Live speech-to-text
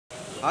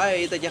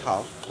嗨，大家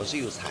好，我是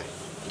有才。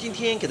今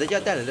天给大家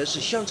带来的是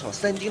香炒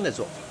三丁的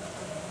做法。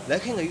来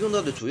看看用到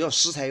的主要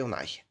食材有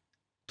哪些：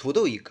土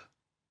豆1个，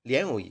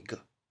莲藕1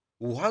个，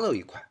五花肉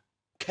1块。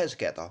开始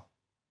改刀，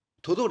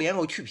土豆、莲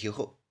藕去皮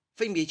后，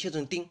分别切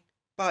成丁。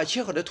把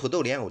切好的土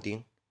豆、莲藕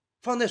丁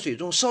放在水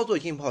中稍作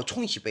浸泡，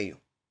冲洗备用。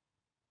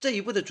这一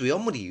步的主要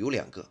目的有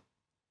2个：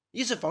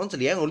一是防止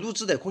莲藕露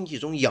汁在空气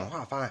中氧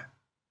化发暗；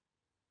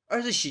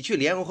二是洗去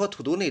莲藕和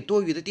土豆内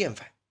多余的淀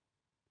粉，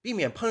避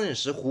免烹饪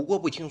时糊锅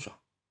不清爽。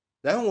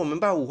然后我们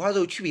把五花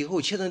肉去皮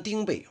后切成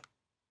丁备用。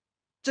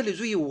这里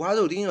注意，五花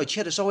肉丁要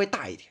切的稍微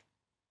大一点，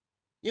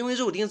因为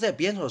肉丁在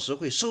煸炒时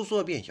会收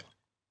缩变小。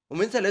我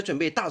们再来准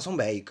备大葱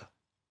白1个，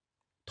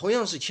同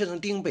样是切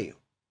成丁备用。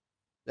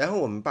然后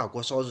我们把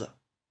锅烧热，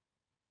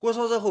锅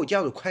烧热后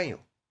加入宽油，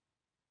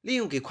利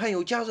用给宽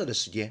油加热的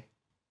时间，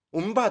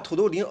我们把土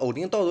豆丁、藕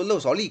丁倒入漏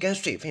勺沥干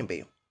水分备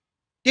用。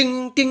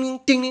叮叮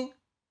叮叮，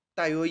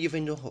大约1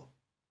分钟后，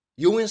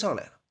油温上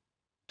来了，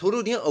土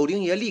豆丁、藕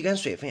丁也沥干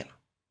水分了。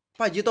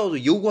把其倒入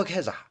油锅开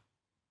炸，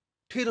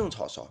推动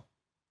炒烧，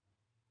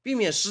避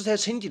免食材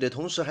沉底的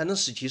同时还能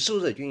使其受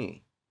热均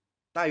匀。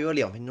大约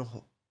2分钟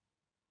后，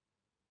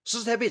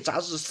食材被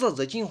炸至色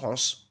泽金黄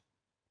时，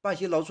把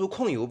其捞出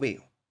控油备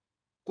用。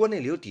锅内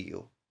留底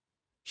油，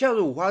下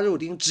入五花肉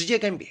丁直接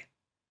干煸。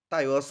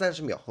大约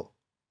30秒后，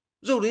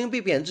肉丁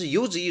被煸至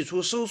油脂溢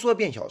出收缩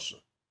变小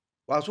时，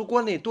挖出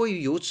锅内多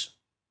余油脂，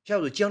下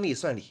入姜粒、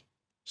蒜粒，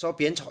稍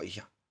煸炒一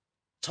下，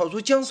炒出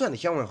姜蒜的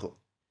香味后，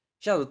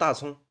下入大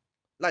葱、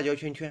辣椒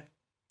圈圈、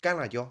干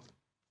辣椒，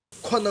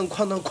哐当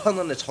哐当哐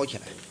当的炒起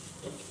来，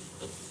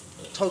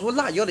炒出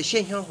辣椒的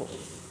鲜香后，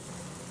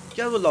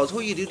加入老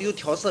抽一丢丢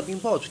调色并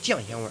爆出酱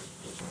香味，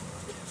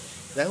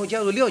然后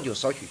加入料酒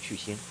少许去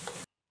腥，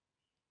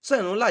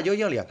蒜蓉辣椒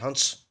酱2汤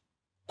匙，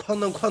哐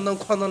当哐当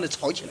哐当的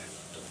炒起来，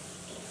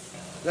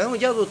然后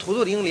加入土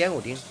豆丁、莲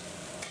藕丁，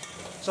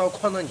稍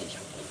哐当几下，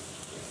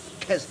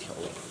开始调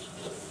味，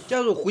加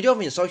入胡椒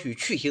粉少许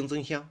去腥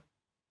增香，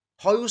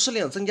蚝油适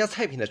量增加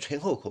菜品的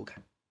醇厚口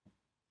感。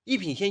1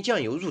品鲜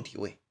酱油入底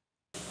味，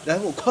然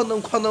后哐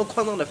当哐当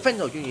哐当的翻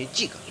炒均匀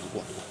即可出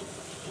锅。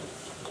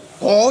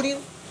搞定！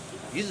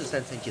一日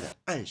3餐记得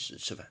按时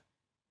吃饭。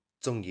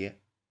总结：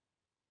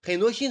很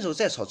多新手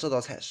在炒这道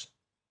菜时，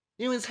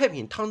因为菜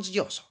品汤汁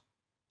较少，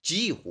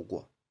极易糊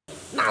锅，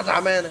那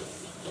咋办呢？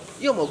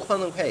要么哐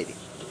当快一点，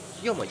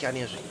要么加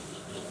点水。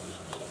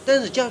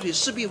但是加水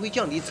势必会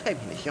降低菜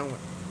品的香味，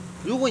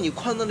如果你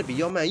哐当的比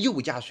较慢又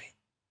不加水，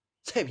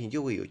菜品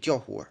就会有焦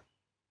糊味。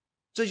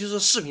这就是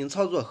视频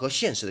操作和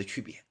现实的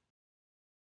区别。